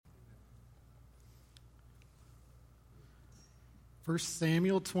First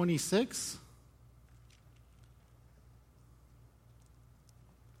Samuel 26.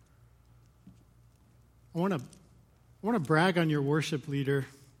 I want to brag on your worship leader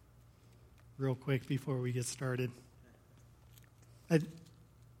real quick before we get started.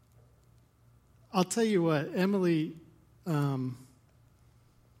 I'll tell you what, Emily, I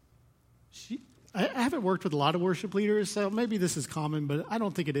haven't worked with a lot of worship leaders, so maybe this is common, but I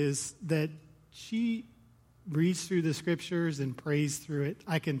don't think it is, that she reads through the scriptures and prays through it.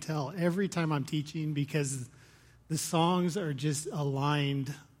 I can tell every time I'm teaching because the songs are just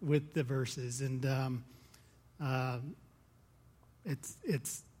aligned with the verses, and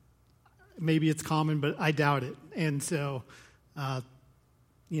it's maybe it's common, but I doubt it. And so,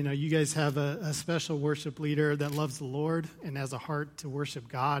 you guys have a special worship leader that loves the Lord and has a heart to worship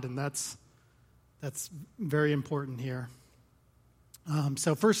God, and that's very important here.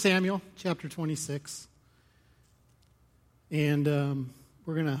 So 1 Samuel chapter 26. And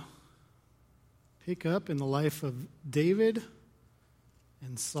we're going to pick up in the life of David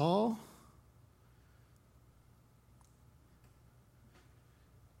and Saul.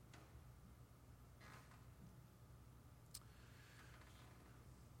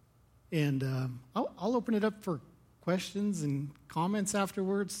 And I'll open it up for questions and comments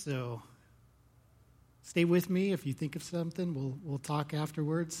afterwards, so stay with me. If you think of something, we'll talk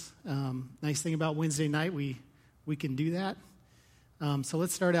afterwards. Nice thing about Wednesday night, we can do that. So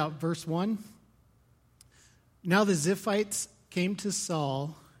let's start out verse 1. Now the Ziphites came to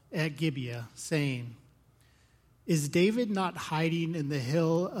Saul at Gibeah, saying, "Is David not hiding in the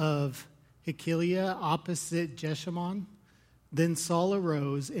hill of Hekeliah opposite Jeshimon?" Then Saul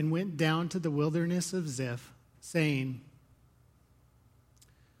arose and went down to the wilderness of Ziph, saying,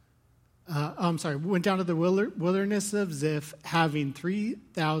 went down to the wilderness of Ziph, having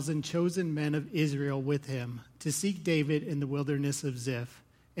 3,000 chosen men of Israel with him, to seek David in the wilderness of Ziph.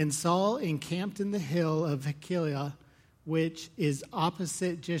 And Saul encamped in the hill of Hekeliah, which is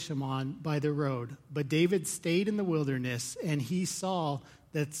opposite Jeshimon by the road. But David stayed in the wilderness, and he saw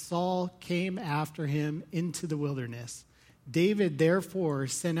that Saul came after him into the wilderness. David therefore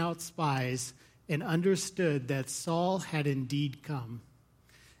sent out spies and understood that Saul had indeed come.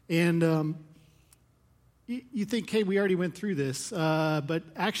 And you think, hey, we already went through this, but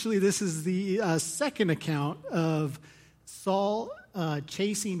actually this is the second account of Saul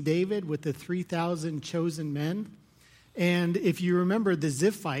chasing David with the 3,000 chosen men. And if you remember the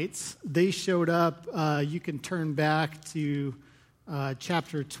Ziphites, they showed up. You can turn back to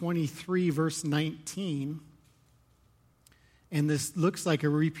chapter 23, verse 19. And this looks like a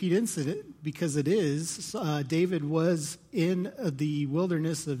repeat incident because it is. David was in the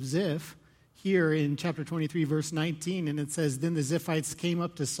wilderness of Ziph here in chapter 23, verse 19. And it says, "Then the Ziphites came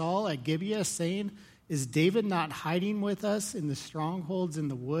up to Saul at Gibeah, saying, 'Is David not hiding with us in the strongholds in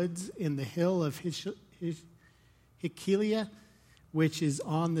the woods in the hill of Hekeliah, which is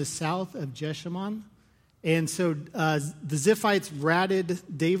on the south of Jeshimon?'" And so the Ziphites ratted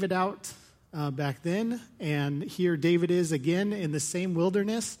David out back then, and here David is again in the same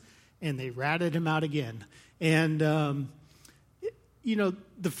wilderness, and they ratted him out again. And, the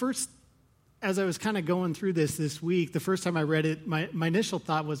first, as I was kind of going through this week, the first time I read it, my initial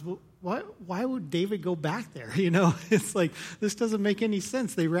thought was, well, why would David go back there? It's like, this doesn't make any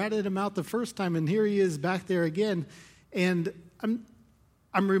sense. They ratted him out the first time, and here he is back there again. And I'm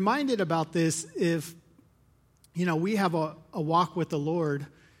reminded about this if, we have a walk with the Lord,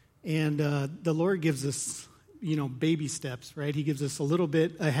 and the Lord gives us, baby steps, right? He gives us a little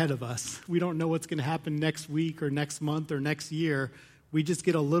bit ahead of us. We don't know what's going to happen next week or next month or next year. We just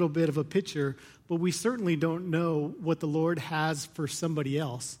get a little bit of a picture, but we certainly don't know what the Lord has for somebody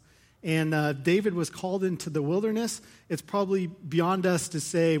else. And David was called into the wilderness. It's probably beyond us to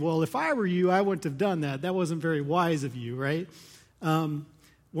say, well, if I were you, I wouldn't have done that. That wasn't very wise of you, right? Have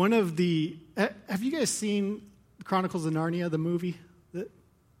you guys seen Chronicles of Narnia, the movie?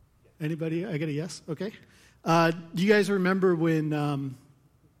 Anybody? I get a yes? Okay. Do you guys remember when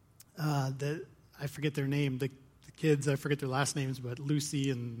I forget their name, the kids, I forget their last names, but Lucy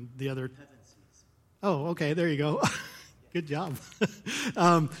and the other. Oh, okay, there you go. Good job.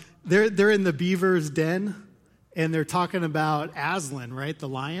 They're in the beaver's den, and they're talking about Aslan, right, the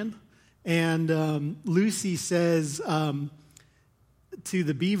lion. And Lucy says to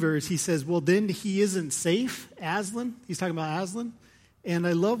the beavers, he says, well, then he isn't safe, Aslan. He's talking about Aslan. And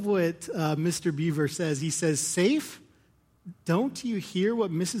I love what Mr. Beaver says. He says, safe? Don't you hear what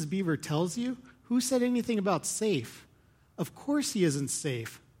Mrs. Beaver tells you? Who said anything about safe? Of course he isn't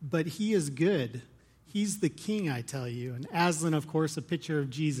safe, but he is good. He's the king, I tell you. And Aslan, of course, a picture of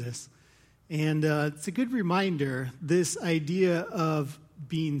Jesus. And it's a good reminder, this idea of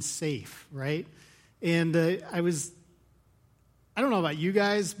being safe, right? And I don't know about you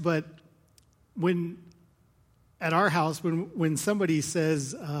guys, but at our house, when somebody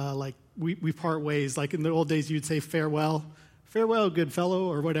says, like, we part ways, like in the old days, you'd say farewell, good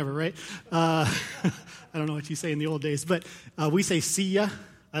fellow, or whatever, right? I don't know what you say in the old days, but we say see ya.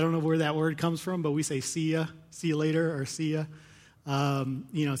 I don't know where that word comes from, but we say see ya, see you later, or see ya.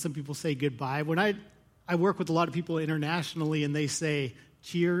 Some people say goodbye. When I work with a lot of people internationally, and they say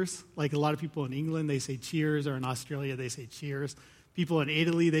cheers, like a lot of people in England, they say cheers, or in Australia, they say cheers. People in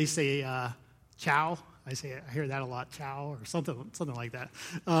Italy, they say ciao. I hear that a lot, ciao, or something like that.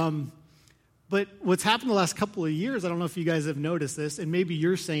 But what's happened the last couple of years, I don't know if you guys have noticed this, and maybe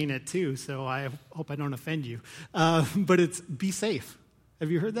you're saying it too, so I hope I don't offend you, but it's be safe. Have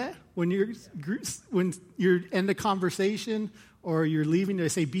you heard that? When you're end a conversation or you're leaving, they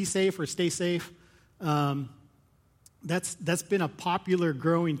say be safe or stay safe. That's been a popular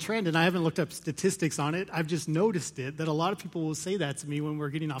growing trend, and I haven't looked up statistics on it. I've just noticed it, that a lot of people will say that to me when we're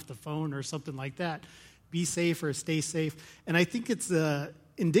getting off the phone or something like that. Be safe or stay safe. And I think it's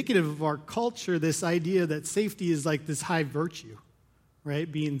indicative of our culture, this idea that safety is like this high virtue, right?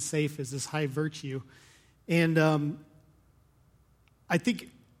 Being safe is this high virtue. And I think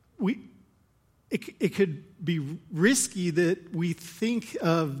it could be risky that we think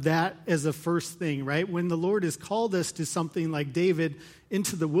of that as a first thing, right? When the Lord has called us to something like David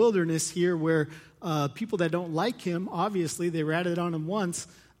into the wilderness here, where people that don't like him, obviously, they ratted on him once,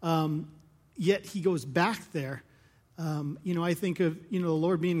 yet he goes back there. I think of, the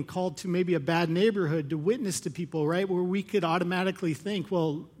Lord being called to maybe a bad neighborhood to witness to people, right, where we could automatically think,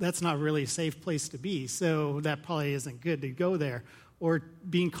 well, that's not really a safe place to be, so that probably isn't good to go there. Or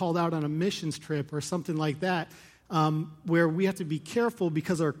being called out on a missions trip or something like that, where we have to be careful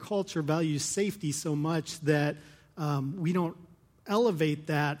because our culture values safety so much that we don't elevate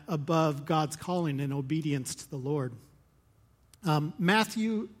that above God's calling and obedience to the Lord.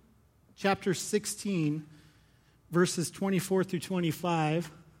 Matthew chapter 16, verses 24 through 25.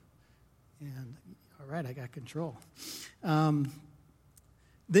 And, all right, I got control.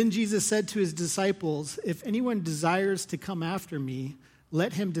 Then Jesus said to his disciples, "If anyone desires to come after me,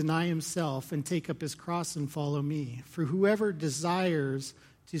 let him deny himself and take up his cross and follow me. For whoever desires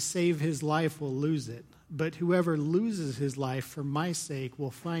to save his life will lose it, but whoever loses his life for my sake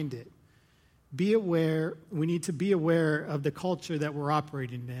will find it." We need to be aware of the culture that we're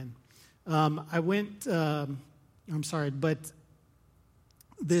operating in.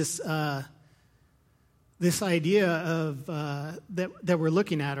 This idea of that we're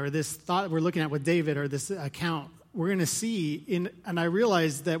looking at, or this thought we're looking at with David, or this account, we're going to see and I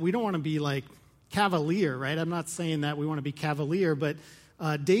realize that we don't want to be like cavalier, right? I'm not saying that we want to be cavalier, but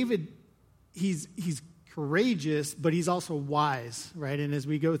David, he's courageous, but he's also wise, right? And as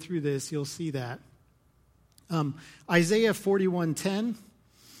we go through this, you'll see that. Isaiah 41:10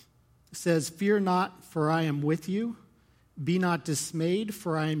 says, "Fear not, for I am with you. Be not dismayed,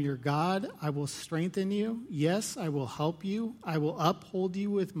 for I am your God. I will strengthen you. Yes, I will help you. I will uphold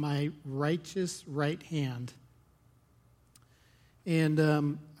you with my righteous right hand." And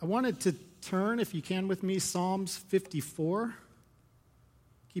I wanted to turn, if you can with me, Psalms 54.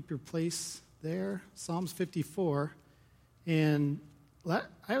 Keep your place there. Psalms 54. And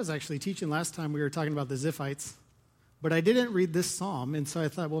I was actually teaching last time we were talking about the Ziphites, but I didn't read this psalm, and so I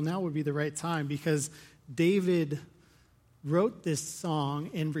thought, well, now would be the right time, because David wrote this song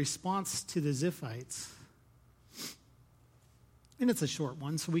in response to the Ziphites. And it's a short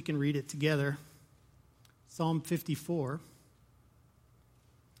one, so we can read it together. Psalm 54.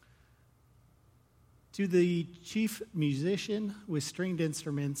 To the chief musician with stringed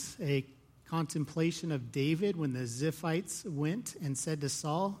instruments, a contemplation of David when the Ziphites went and said to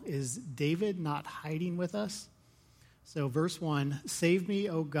Saul, "Is David not hiding with us?" So verse 1, "Save me,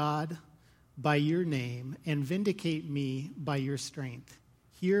 O God, by your name, and vindicate me by your strength.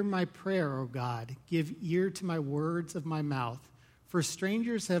 Hear my prayer, O God. Give ear to my words of my mouth. For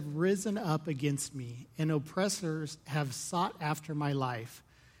strangers have risen up against me, and oppressors have sought after my life.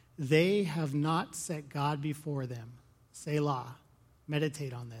 They have not set God before them." Selah.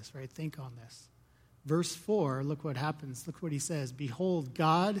 Meditate on this, right? Think on this. Verse 4, look what happens. Look what he says. "Behold,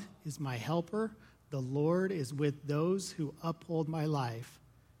 God is my helper. The Lord is with those who uphold my life."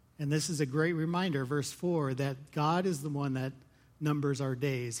 And this is a great reminder, verse 4, that God is the one that numbers our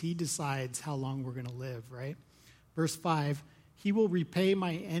days. He decides how long we're going to live, right? Verse 5, "He will repay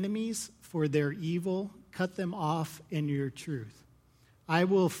my enemies for their evil, cut them off in your truth. I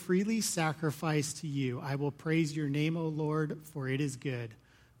will freely sacrifice to you. I will praise your name, O Lord, for it is good.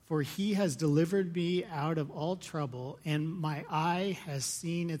 for he has delivered me out of all trouble, and my eye has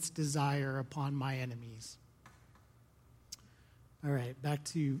seen its desire upon my enemies. All right, back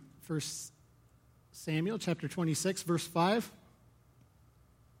to 1 Samuel chapter 26, verse 5.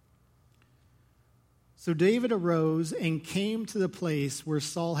 So David arose and came to the place where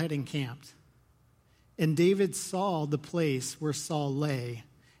Saul had encamped. And David saw the place where Saul lay,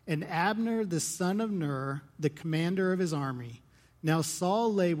 and Abner the son of Ner, the commander of his army. Now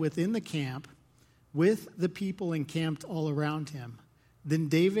Saul lay within the camp, with the people encamped all around him. Then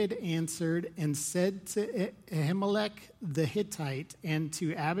David answered and said to Ahimelech the Hittite and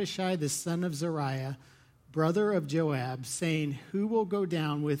to Abishai the son of Zeruiah, brother of Joab, saying, who will go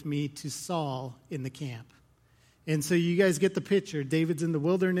down with me to Saul in the camp? And so you guys get the picture. David's in the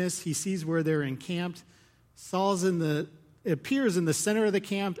wilderness. He sees where they're encamped. Saul's appears in the center of the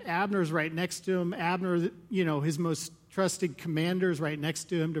camp. Abner's right next to him. Abner, his most trusted commander's right next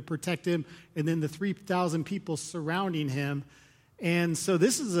to him to protect him. And then the 3,000 people surrounding him. And so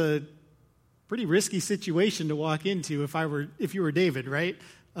this is a pretty risky situation to walk into if you were David, right?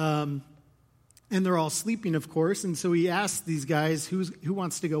 And they're all sleeping, of course. And so he asks these guys, who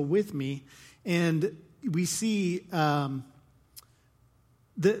wants to go with me? And we see the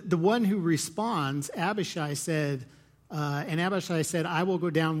one who responds, Abishai said, I will go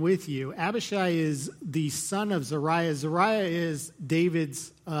down with you. Abishai is the son of Zeruiah. Zeruiah is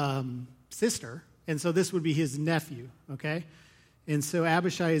David's sister. And so this would be his nephew, okay? And so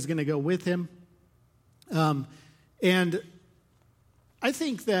Abishai is going to go with him. And I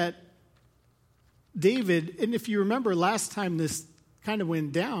think that David, and if you remember last time this kind of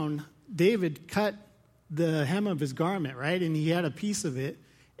went down, David cut the hem of his garment, right? And he had a piece of it.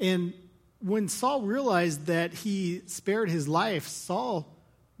 And when Saul realized that he spared his life, Saul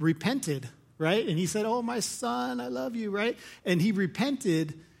repented, right? And he said, oh, my son, I love you, right? And he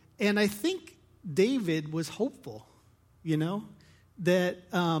repented. And I think David was hopeful, that,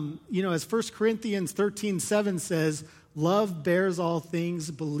 as 1 Corinthians 13:7 says, love bears all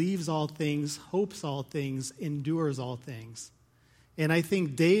things, believes all things, hopes all things, endures all things. And I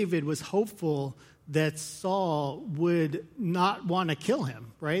think David was hopeful that Saul would not want to kill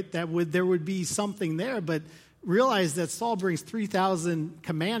him, right? There would be something there, but realize that Saul brings 3,000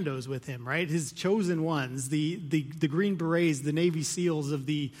 commandos with him, right? His chosen ones, the Green Berets, the Navy SEALs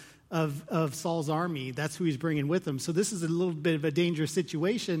of Saul's army. That's who he's bringing with him. So this is a little bit of a dangerous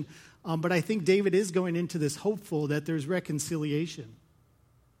situation, but I think David is going into this hopeful that there's reconciliation.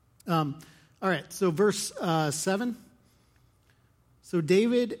 All right, so verse 7. So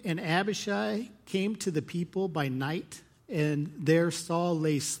David and Abishai came to the people by night, and there Saul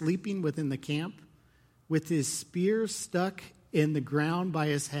lay sleeping within the camp, with his spear stuck in the ground by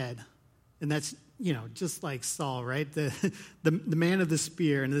his head. And that's, just like Saul, right? The man of the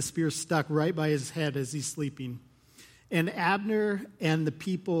spear, and the spear stuck right by his head as he's sleeping. And Abner and the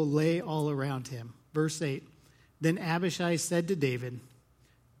people lay all around him. Verse 8, then Abishai said to David,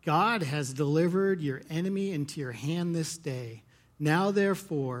 God has delivered your enemy into your hand this day. Now,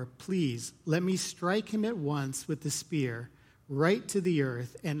 therefore, please let me strike him at once with the spear, right to the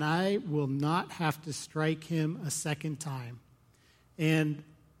earth, and I will not have to strike him a second time. And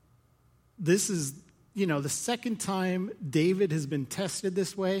this is, the second time David has been tested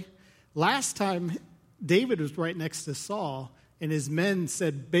this way. Last time, David was right next to Saul, and his men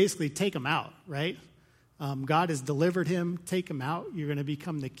said, basically, take him out, right? God has delivered him. Take him out. You're going to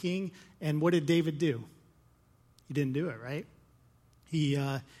become the king. And what did David do? He didn't do it, right? He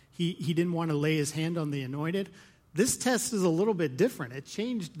didn't want to lay his hand on the anointed. This test is a little bit different. It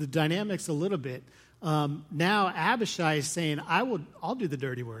changed the dynamics a little bit. Now Abishai is saying, I'll do the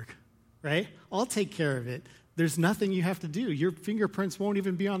dirty work, right? I'll take care of it. There's nothing you have to do. Your fingerprints won't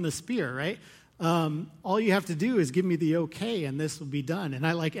even be on the spear, right? All you have to do is give me the okay, and this will be done. And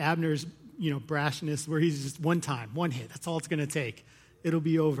I like Abner's, brashness, where he's just one hit. That's all it's going to take. It'll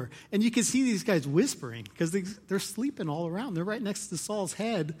be over. And you can see these guys whispering because they're sleeping all around. They're right next to Saul's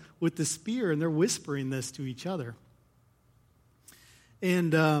head with the spear, and they're whispering this to each other.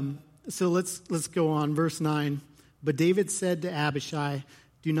 And so let's go on. Verse 9. But David said to Abishai,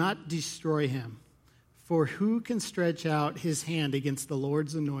 do not destroy him, for who can stretch out his hand against the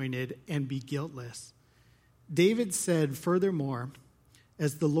Lord's anointed and be guiltless? David said furthermore,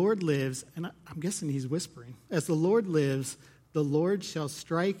 as the Lord lives, and I'm guessing he's whispering, as the Lord lives, the Lord shall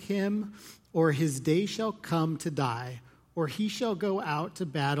strike him, or his day shall come to die, or he shall go out to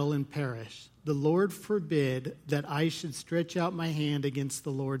battle and perish. The Lord forbid that I should stretch out my hand against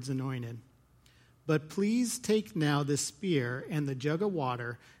the Lord's anointed. But please take now the spear and the jug of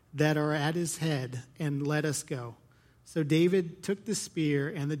water that are at his head, and let us go. So David took the spear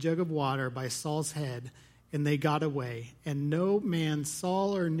and the jug of water by Saul's head, and they got away. And no man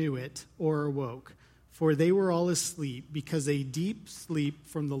saw or knew it or awoke, for they were all asleep, because a deep sleep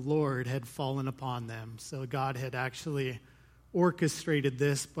from the Lord had fallen upon them. So God had actually orchestrated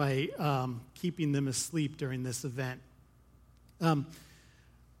this by keeping them asleep during this event.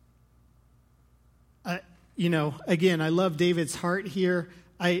 Again, I love David's heart here.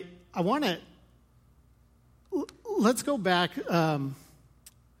 I want to, let's go back.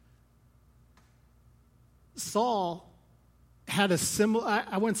 Saul had a similar,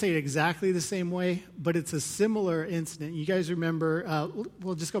 I wouldn't say it exactly the same way, but it's a similar incident. You guys remember,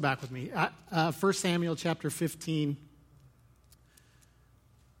 well, just go back with me. 1 Samuel chapter 15,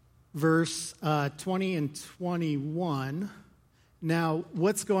 verse 20 and 21. Now,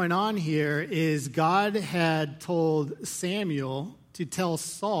 what's going on here is God had told Samuel to tell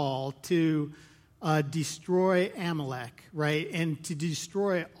Saul to destroy Amalek, right? And to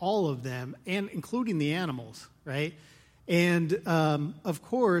destroy all of them, and including the animals, right? And, of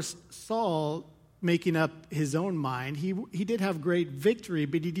course, Saul, making up his own mind, he did have great victory,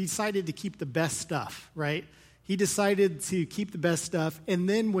 but he decided to keep the best stuff, right? He decided to keep the best stuff, and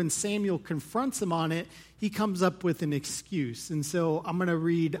then when Samuel confronts him on it, he comes up with an excuse. And so I'm going to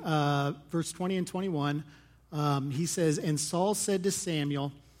read verse 20 and 21. He says, "And Saul said to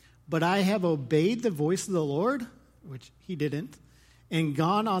Samuel, 'But I have obeyed the voice of the Lord,'" which he didn't, "'and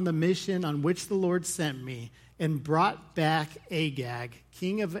gone on the mission on which the Lord sent me, and brought back Agag,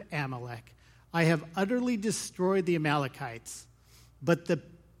 king of Amalek. I have utterly destroyed the Amalekites. But the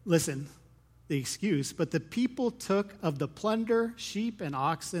excuse, but the people took of the plunder, sheep and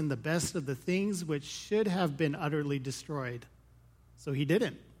oxen, the best of the things which should have been utterly destroyed.'" So he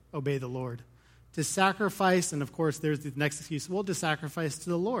didn't obey the Lord. "To sacrifice," and of course there's the next excuse, "well, to sacrifice to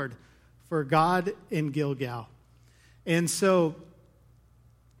the Lord for God in Gilgal." And so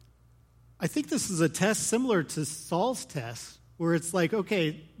I think this is a test similar to Saul's test, where it's like,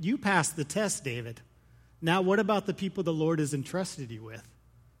 okay, you passed the test, David. Now what about the people the Lord has entrusted you with,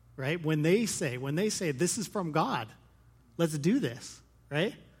 right? When they say, this is from God, let's do this,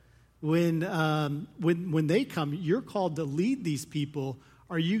 right? When they come, you're called to lead these people.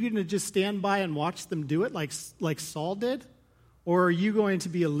 Are you going to just stand by and watch them do it like Saul did? Or are you going to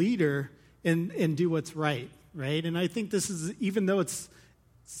be a leader and do what's right? And I think this is, even though it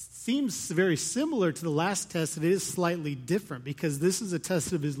seems very similar to the last test, it is slightly different, because this is a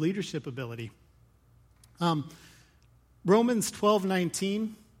test of his leadership ability. Romans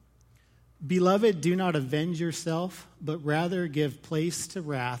 12:19, "Beloved, do not avenge yourself, but rather give place to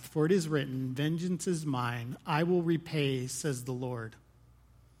wrath, for it is written, 'Vengeance is mine, I will repay, says the Lord.'"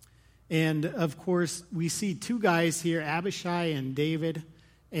 And, of course, we see two guys here, Abishai and David,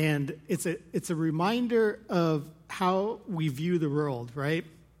 and it's a reminder of how we view the world, right?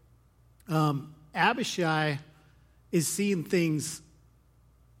 Abishai is seeing things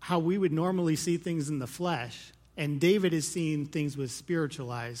how we would normally see things in the flesh, and David is seeing things with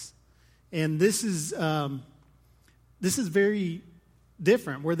spiritual eyes. And this is very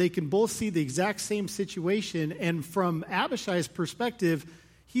different, where they can both see the exact same situation, and from Abishai's perspective,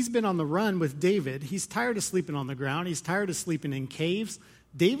 he's been on the run with David. He's tired of sleeping on the ground. He's tired of sleeping in caves.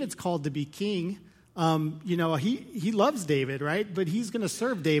 David's called to be king. He loves David, right? But he's going to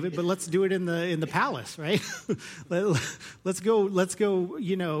serve David, but let's do it in the palace, right? Let's go.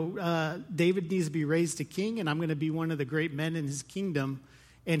 David needs to be raised to king, and I'm going to be one of the great men in his kingdom.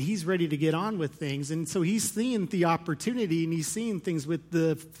 And he's ready to get on with things. And so he's seeing the opportunity, and he's seeing things with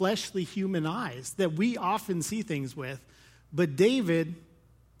the fleshly human eyes that we often see things with. But David,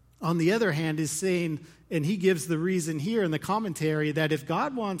 on the other hand, is saying, and he gives the reason here in the commentary, that if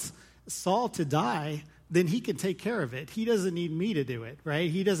God wants Saul to die, then he can take care of it. He doesn't need me to do it,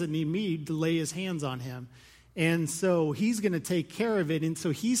 right? He doesn't need me to lay his hands on him. And so he's going to take care of it. And so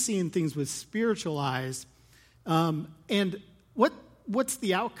he's seeing things with spiritual eyes. And what's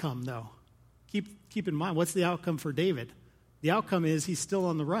the outcome, though? Keep in mind, what's the outcome for David? The outcome is he's still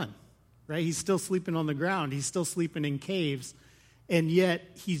on the run, right? He's still sleeping on the ground. He's still sleeping in caves. And yet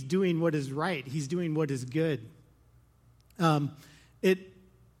he's doing what is right. He's doing what is good. It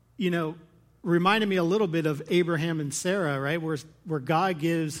reminded me a little bit of Abraham and Sarah, right? Where God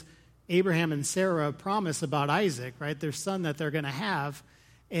gives Abraham and Sarah a promise about Isaac, right? Their son that they're going to have.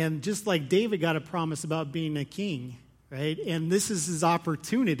 And just like David got a promise about being a king, right? And this is his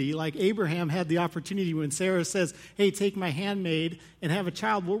opportunity. Like Abraham had the opportunity when Sarah says, "Hey, take my handmaid and have a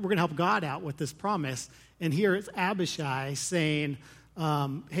child. We're going to help God out with this promise." And here it's Abishai saying,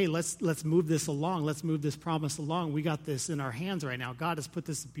 "Hey, let's move this along. Let's move this promise along. We got this in our hands right now. God has put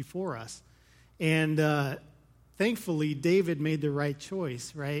this before us." And thankfully, David made the right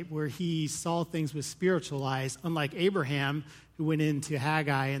choice, right? Where he saw things with spiritual eyes, unlike Abraham, who went into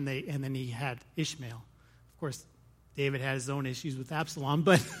Haggai and then he had Ishmael. Of course, David had his own issues with Absalom,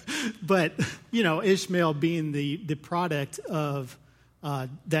 but Ishmael being the product of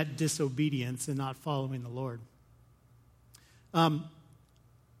that disobedience and not following the Lord.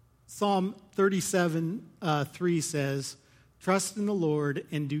 Psalm 37:3 says, "Trust in the Lord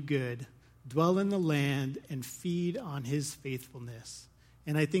and do good. Dwell in the land and feed on his faithfulness."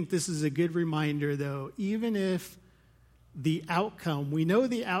 And I think this is a good reminder, though, even if the outcome, we know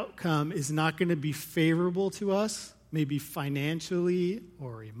the outcome is not going to be favorable to us, maybe financially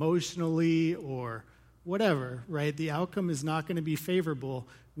or emotionally or whatever, right? The outcome is not going to be favorable.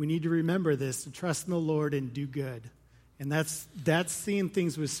 We need to remember this, to trust in the Lord and do good. And that's seeing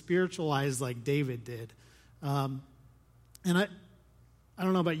things with spiritual eyes like David did. And I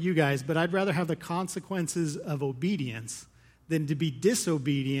don't know about you guys, but I'd rather have the consequences of obedience than to be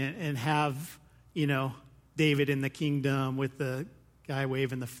disobedient and have, David in the kingdom with the guy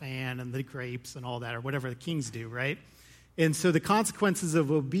waving the fan and the grapes and all that, or whatever the kings do, right? And so the consequences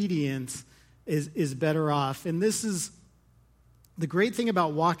of obedience is better off. And this is the great thing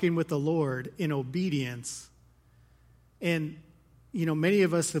about walking with the Lord in obedience. And, many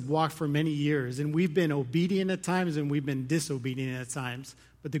of us have walked for many years, and we've been obedient at times and we've been disobedient at times.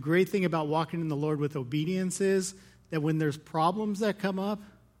 But the great thing about walking in the Lord with obedience is that when there's problems that come up,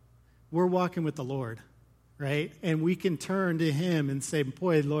 we're walking with the Lord, right? And we can turn to him and say,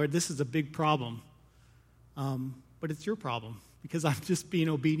 boy, Lord, this is a big problem. But it's your problem because I'm just being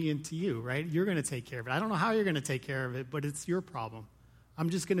obedient to you, right? You're going to take care of it. I don't know how you're going to take care of it, but it's your problem. I'm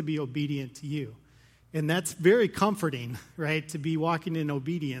just going to be obedient to you. And that's very comforting, right, to be walking in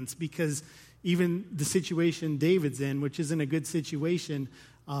obedience, because even the situation David's in, which isn't a good situation,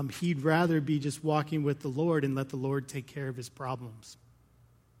 he'd rather be just walking with the Lord and let the Lord take care of his problems.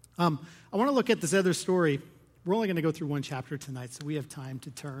 I want to look at this other story. We're only going to go through one chapter tonight, so we have time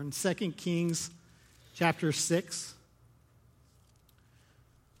to turn. 2 Kings chapter 6.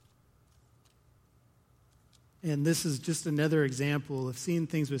 And this is just another example of seeing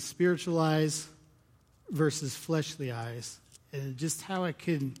things with spiritual eyes versus fleshly eyes, and just how it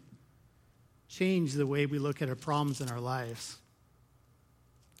can change the way we look at our problems in our lives.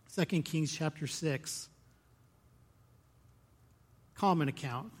 2 Kings chapter 6. Common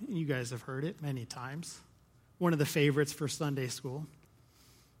account. You guys have heard it many times. One of the favorites for Sunday school.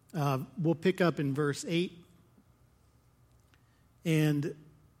 We'll pick up in verse 8. And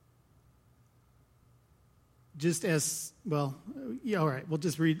just as, all right, we'll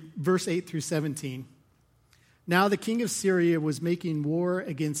just read verse 8 through 17. Now the king of Syria was making war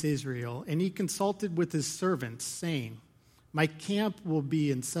against Israel, and he consulted with his servants, saying, "My camp will be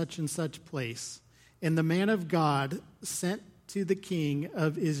in such and such place." And the man of God sent to the king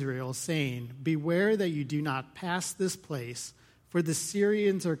of Israel, saying, "Beware that you do not pass this place, for the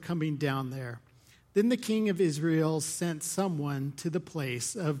Syrians are coming down there." Then the king of Israel sent someone to the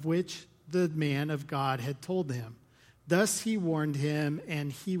place of which the man of God had told him. Thus he warned him,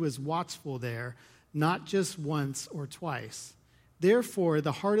 and he was watchful there, not just once or twice. Therefore,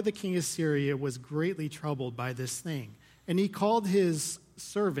 the heart of the king of Syria was greatly troubled by this thing. And he called his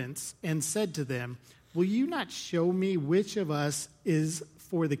servants and said to them, "Will you not show me which of us is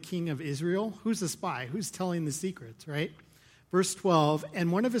for the king of Israel?" Who's the spy? Who's telling the secrets, right? Verse 12,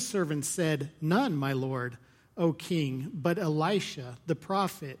 and one of his servants said, "None, my lord, O king, but Elisha, the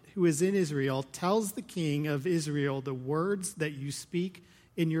prophet, who is in Israel, tells the king of Israel the words that you speak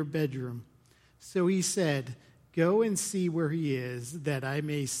in your bedroom." So he said, "Go and see where he is, that I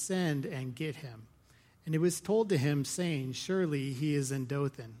may send and get him." And it was told to him, saying, "Surely he is in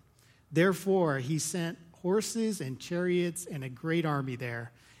Dothan." Therefore he sent horses and chariots and a great army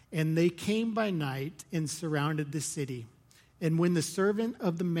there, and they came by night and surrounded the city. And when the servant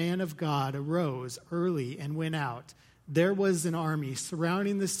of the man of God arose early and went out, there was an army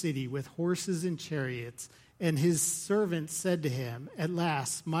surrounding the city with horses and chariots. And his servant said to him, "At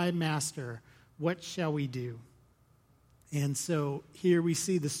last, my master, what shall we do?" And so here we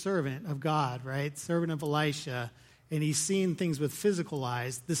see the servant of God, right? Servant of Elisha, and he's seeing things with physical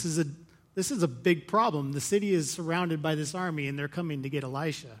eyes. This is a big problem. The city is surrounded by this army, and they're coming to get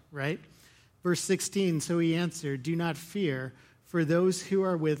Elisha, right? Verse 16, so he answered, "Do not fear, for those who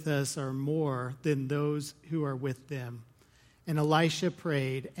are with us are more than those who are with them." And Elisha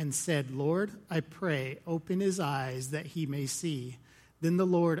prayed and said, "Lord, I pray, open his eyes that he may see." Then the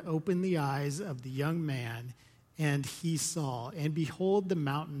Lord opened the eyes of the young man, and he saw. And behold, the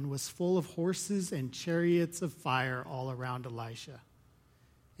mountain was full of horses and chariots of fire all around Elisha.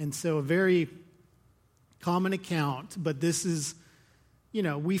 And so a very common account, but this is,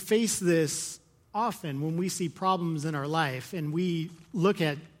 we face this often when we see problems in our life, and we look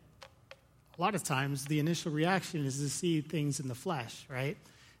at, a lot of times, the initial reaction is to see things in the flesh, right?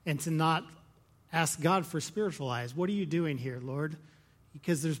 And to not ask God for spiritual eyes. What are you doing here, Lord?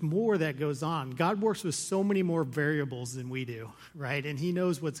 Because there's more that goes on. God works with so many more variables than we do, right? And he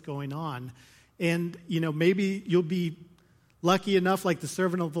knows what's going on. And, maybe you'll be lucky enough, like the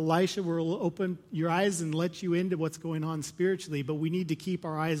servant of Elisha, where he'll open your eyes and let you into what's going on spiritually. But we need to keep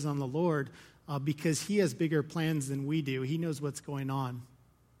our eyes on the Lord because he has bigger plans than we do. He knows what's going on.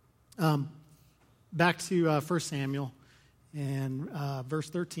 Back to 1 Samuel and verse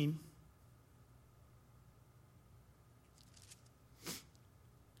 13.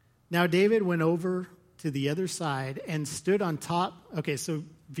 Now David went over to the other side and stood on top. Okay, so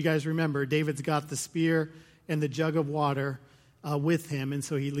if you guys remember, David's got the spear and the jug of water with him, and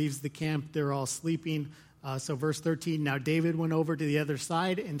so he leaves the camp. They're all sleeping. So verse 13, now David went over to the other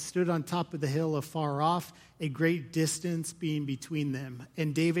side and stood on top of the hill afar off, a great distance being between them.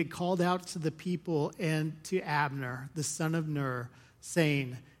 And David called out to the people and to Abner, the son of Ner,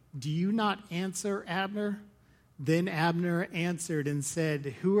 saying, do you not answer, Abner? Then Abner answered and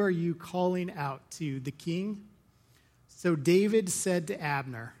said, who are you calling out to, the king? So David said to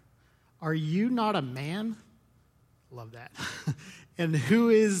Abner, are you not a man? Love that. And who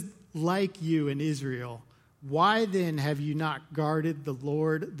is like you in Israel? Why then have you not guarded the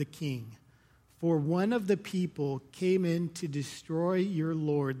Lord the king? For one of the people came in to destroy your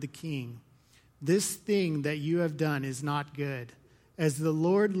Lord the king. This thing that you have done is not good. As the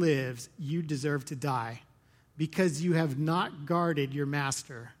Lord lives, you deserve to die, because you have not guarded your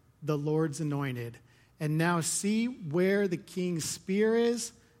master, the Lord's anointed. And now see where the king's spear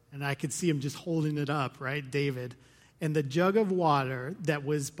is. And I could see him just holding it up, right, David. And the jug of water that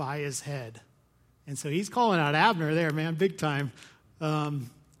was by his head. And so he's calling out Abner there, man, big time.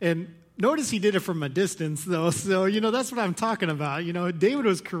 And notice he did it from a distance, though. So, that's what I'm talking about. David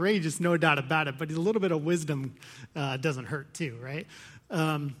was courageous, no doubt about it. But a little bit of wisdom doesn't hurt too, right?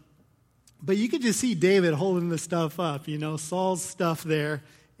 But you could just see David holding the stuff up, Saul's stuff there,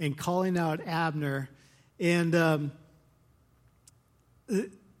 and calling out Abner. And,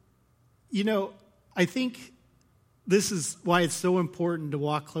 I think this is why it's so important to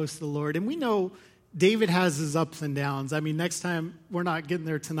walk close to the Lord. And we know David has his ups and downs. I mean, next time, we're not getting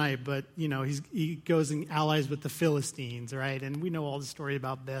there tonight, but, he goes and allies with the Philistines, right? And we know all the story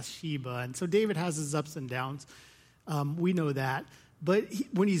about Bathsheba. And so David has his ups and downs. We know that. But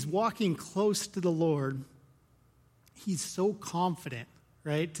when he's walking close to the Lord, he's so confident,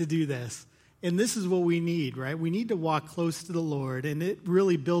 right, to do this. And this is what we need, right? We need to walk close to the Lord, and it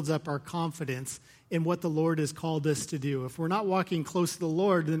really builds up our confidence in what the Lord has called us to do. If we're not walking close to the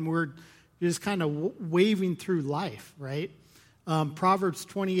Lord, then we're just kind of waving through life, right? Proverbs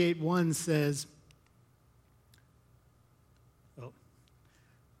 28:1 says,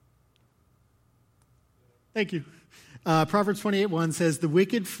 thank you. Proverbs 28:1 says, the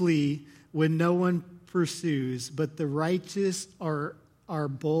wicked flee when no one pursues, but the righteous are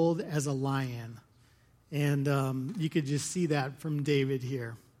bold as a lion. And you could just see that from David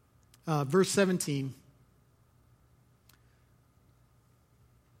here. Verse 17.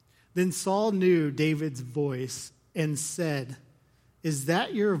 Then Saul knew David's voice and said, is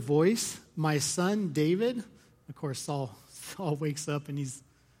that your voice, my son David? Of course, Saul wakes up and he's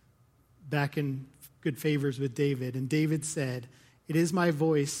back in good favors with David. And David said, it is my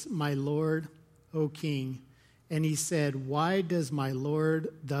voice, my Lord, O king. And he said, why does my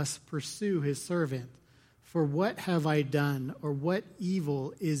Lord thus pursue his servant? For what have I done, or what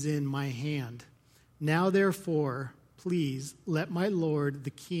evil is in my hand? Now therefore, please let my Lord the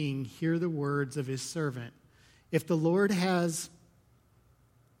king hear the words of his servant. If the Lord has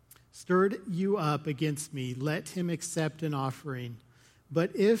stirred you up against me, let him accept an offering.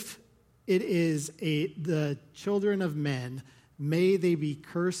 But if it is the children of men, may they be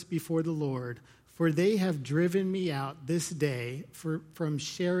cursed before the Lord, for they have driven me out this day from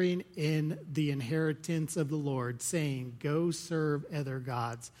sharing in the inheritance of the Lord, saying, go serve other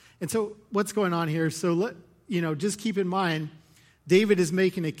gods. And so what's going on here? So, just keep in mind, David is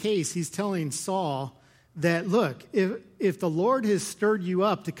making a case. He's telling Saul that, look, if the Lord has stirred you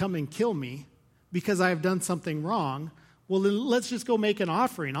up to come and kill me because I have done something wrong, well, then let's just go make an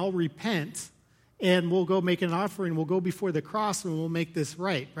offering. I'll repent, and we'll go make an offering. We'll go before the cross, and we'll make this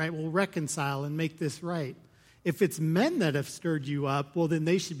right? We'll reconcile and make this right. If it's men that have stirred you up, well, then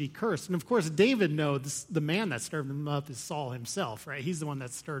they should be cursed. And, of course, David knows the man that stirred him up is Saul himself, right? He's the one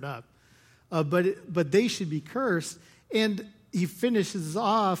that's stirred up. But they should be cursed. And he finishes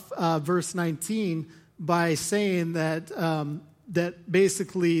off verse 19 by saying that that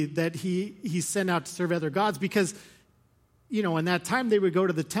basically that he's sent out to serve other gods because, in that time they would go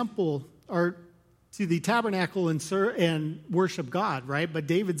to the temple or to the tabernacle and worship God, right? But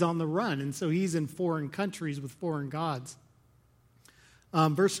David's on the run, and so he's in foreign countries with foreign gods.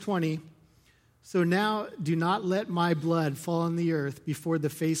 Verse 20, so now do not let my blood fall on the earth before the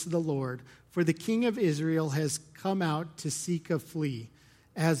face of the Lord, for the king of Israel has come out to seek a flea,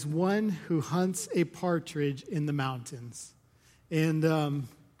 as one who hunts a partridge in the mountains. And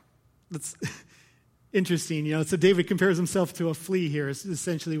that's interesting, so David compares himself to a flea here. It's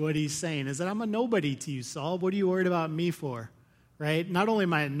essentially what he's saying, is that I'm a nobody to you, Saul. What are you worried about me for, right? Not only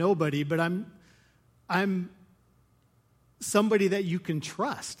am I a nobody, but I'm somebody that you can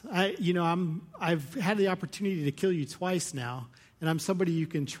trust. I've had the opportunity to kill you twice now, and I'm somebody you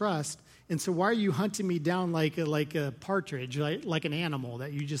can trust. And so why are you hunting me down like a partridge, like an animal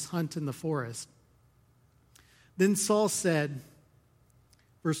that you just hunt in the forest? Then Saul said,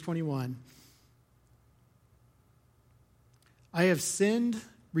 verse 21, I have sinned,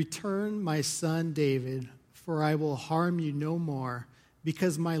 return my son David, for I will harm you no more,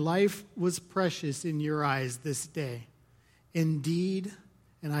 because my life was precious in your eyes this day. Indeed,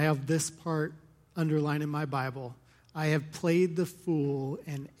 and I have this part underlined in my Bible, I have played the fool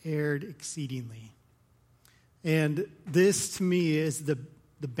and erred exceedingly. And this, to me, is the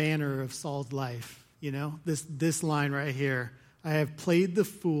banner of Saul's life, this line right here. I have played the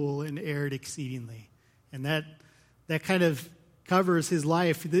fool and erred exceedingly. And that kind of covers his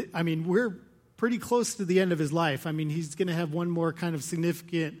life. I mean, we're pretty close to the end of his life. I mean, he's going to have one more kind of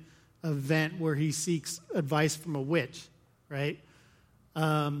significant event where he seeks advice from a witch, right?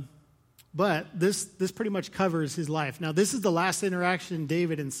 But this pretty much covers his life. Now, this is the last interaction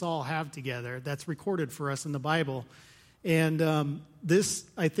David and Saul have together that's recorded for us in the Bible. And this,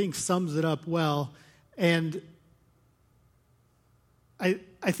 I think, sums it up well. And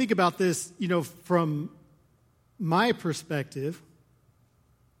I think about this, from my perspective.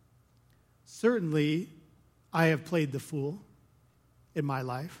 Certainly, I have played the fool in my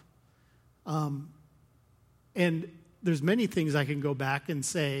life. And there's many things I can go back and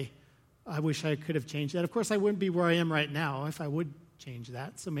say, I wish I could have changed that. Of course, I wouldn't be where I am right now if I would change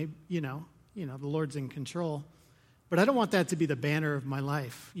that. So maybe, the Lord's in control. But I don't want that to be the banner of my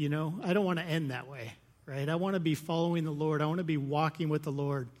life, I don't want to end that way, right? I want to be following the Lord. I want to be walking with the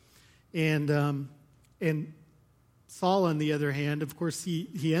Lord. And Saul, on the other hand, of course,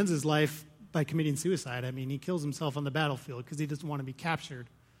 he ends his life by committing suicide. I mean, he kills himself on the battlefield because he doesn't want to be captured.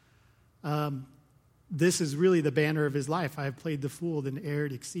 This is really the banner of his life. I have played the fool and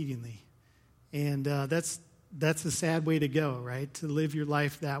erred exceedingly. And that's a sad way to go, right? To live your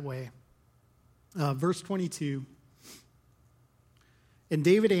life that way. Verse 22. And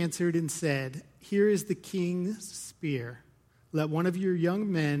David answered and said, here is the king's spear. Let one of your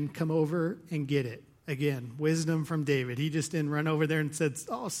young men come over and get it. Again, wisdom from David. He just didn't run over there and said,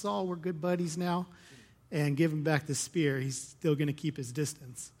 oh, Saul, we're good buddies now, and give him back the spear. He's still going to keep his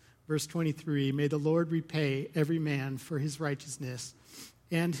distance. Verse 23, may the Lord repay every man for his righteousness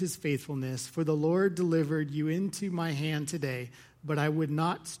and his faithfulness. For the Lord delivered you into my hand today, but I would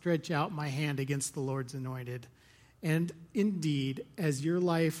not stretch out my hand against the Lord's anointed. And indeed, as your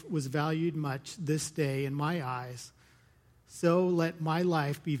life was valued much this day in my eyes, so let my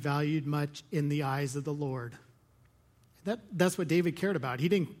life be valued much in the eyes of the Lord. That's what David cared about. He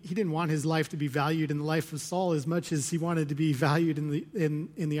didn't want his life to be valued in the life of Saul as much as he wanted to be valued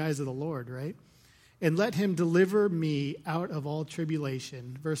in the eyes of the Lord, right? And let him deliver me out of all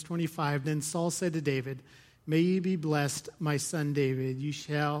tribulation. Verse 25, then Saul said to David, may you be blessed, my son David. You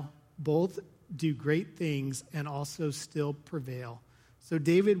shall both do great things and also still prevail. So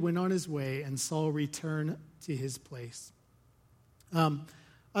David went on his way, and Saul returned to his place. Kind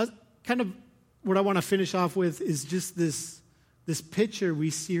of what I want to finish off with is just this picture we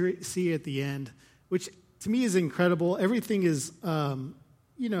see at the end, which to me is incredible. Everything is, a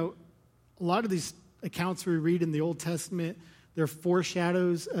lot of these accounts we read in the Old Testament, they're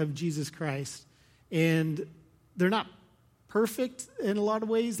foreshadows of Jesus Christ. And they're not perfect in a lot of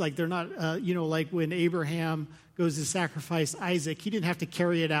ways. Like they're not, like when Abraham goes to sacrifice Isaac, he didn't have to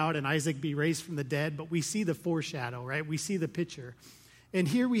carry it out and Isaac be raised from the dead, but we see the foreshadow, right? We see the picture. And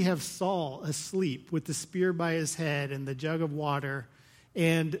here we have Saul asleep with the spear by his head and the jug of water.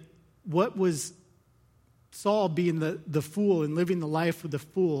 And what was Saul being the fool and living the life of the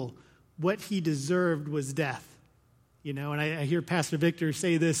fool, what he deserved was death. And I hear Pastor Victor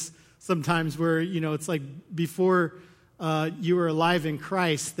say this sometimes where, it's like before you were alive in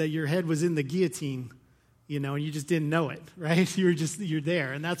Christ, that your head was in the guillotine, and you just didn't know it, right? You're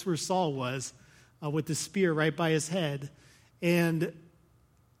there. And that's where Saul was. with the spear right by his head. And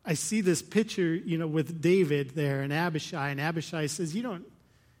I see this picture, with David there and Abishai says, you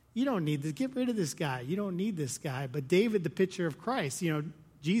don't need this. Get rid of this guy. You don't need this guy. But David, the picture of Christ,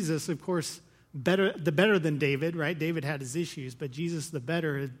 Jesus, of course, better than David, right? David had his issues, but Jesus, the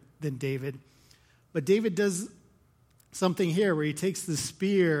better than David. But David does something here where he takes the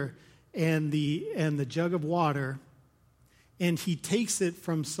spear and the jug of water, and he takes it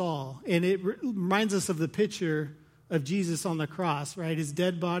from Saul. And it reminds us of the picture of Jesus on the cross, right? His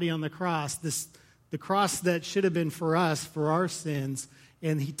dead body on the cross, the cross that should have been for us, for our sins.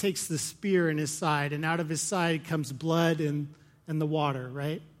 And he takes the spear in his side, and out of his side comes blood and the water,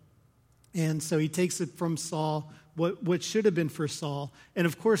 right? And so he takes it from Saul, what should have been for Saul. And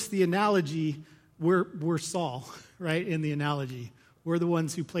of course, the analogy, we're Saul, right? In the analogy, we're the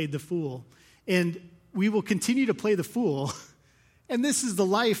ones who played the fool. And we will continue to play the fool. And this is the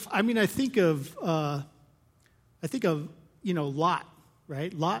life. I mean, I think of Lot,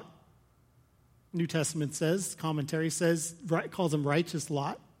 right? Lot, New Testament says, commentary says, calls him righteous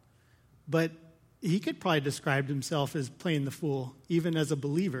Lot. But he could probably describe himself as playing the fool, even as a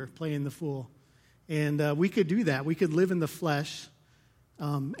believer, playing the fool. And we could do that. We could live in the flesh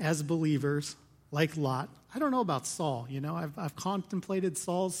as believers, like Lot. I don't know about Saul. I've contemplated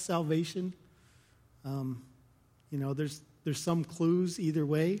Saul's salvation. There's some clues either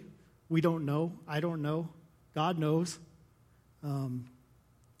way. We don't know. I don't know. God knows.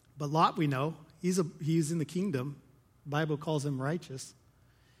 But Lot, we know. He's in the kingdom. The Bible calls him righteous.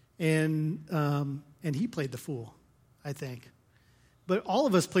 And he played the fool, I think. But all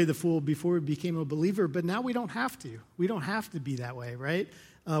of us played the fool before we became a believer, but now we don't have to. We don't have to be that way, right?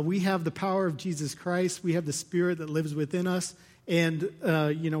 We have the power of Jesus Christ. We have the Spirit that lives within us. And,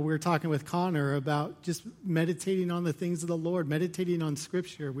 we were talking with Connor about just meditating on the things of the Lord, meditating on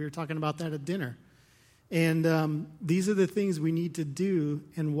Scripture. We were talking about that at dinner. And these are the things we need to do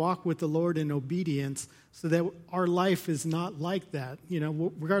and walk with the Lord in obedience so that our life is not like that.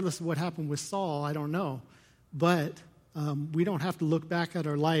 Regardless of what happened with Saul, I don't know. But we don't have to look back at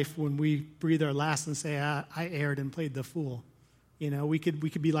our life when we breathe our last and say, I erred and played the fool. We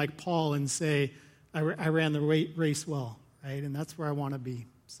could be like Paul and say, I ran the race well, right? And that's where I want to be.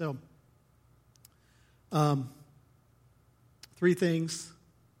 So, 3 things.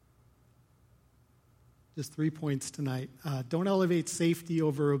 Just 3 points tonight. Don't elevate safety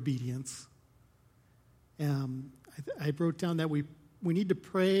over obedience. I wrote down that we need to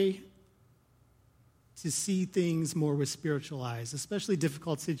pray to see things more with spiritual eyes, especially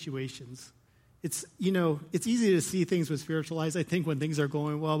difficult situations. It's easy to see things with spiritual eyes, I think, when things are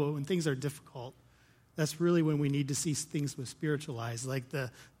going well, but when things are difficult, that's really when we need to see things with spiritual eyes, like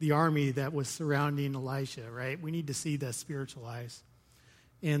the army that was surrounding Elisha, right? We need to see the spiritual eyes.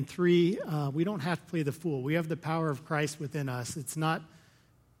 And 3, we don't have to play the fool. We have the power of Christ within us. It's not,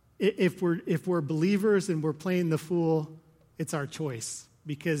 if we're believers and we're playing the fool, it's our choice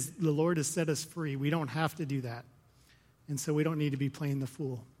because the Lord has set us free. We don't have to do that. And so we don't need to be playing the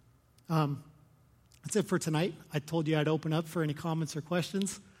fool. That's it for tonight. I told you I'd open up for any comments or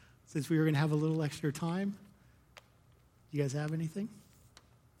questions since we were going to have a little extra time. You guys have anything?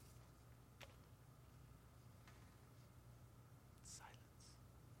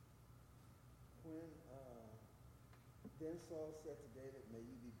 Then Saul said to David, "May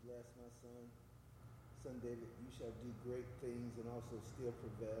you be blessed, my son. Son David, you shall do great things and also still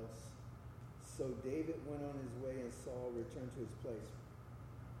prevails." So David went on his way and Saul returned to his place.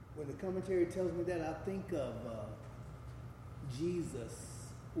 When the commentary tells me that, I think of Jesus,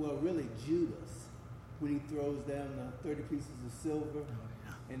 well, really Judas, when he throws down the 30 pieces of silver. Oh,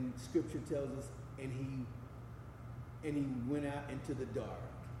 yeah. And Scripture tells us, and he went out into the dark.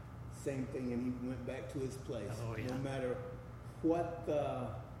 Same thing, and he went back to his place. Oh, yeah. No matter what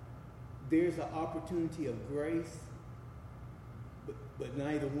there's an opportunity of grace, but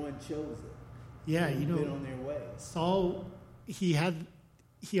neither one chose it. Yeah, They've been on their way. Saul, he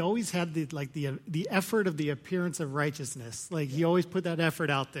always had the effort of the appearance of righteousness. Like he always put that effort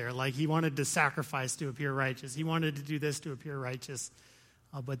out there. Like he wanted to sacrifice to appear righteous. He wanted to do this to appear righteous.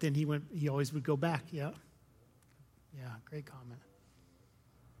 But then he always would go back. Yeah. Yeah, great comment.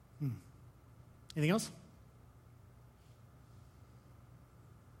 Anything else?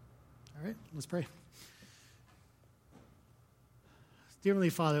 All right, let's pray. Dear Heavenly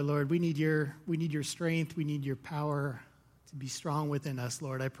Father, Lord, we need your strength. We need your power to be strong within us,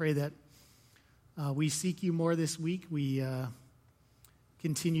 Lord. I pray that we seek you more this week. We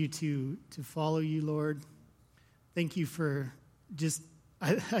continue to follow you, Lord. Thank you for just,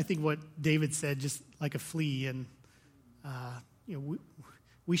 I think what David said, just like a flea. And,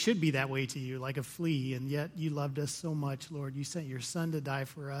 we should be that way to you, like a flea, and yet you loved us so much, Lord. You sent your son to die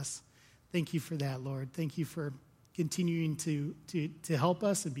for us. Thank you for that, Lord. Thank you for continuing to help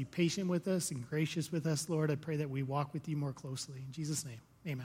us and be patient with us and gracious with us, Lord. I pray that we walk with you more closely. In Jesus' name.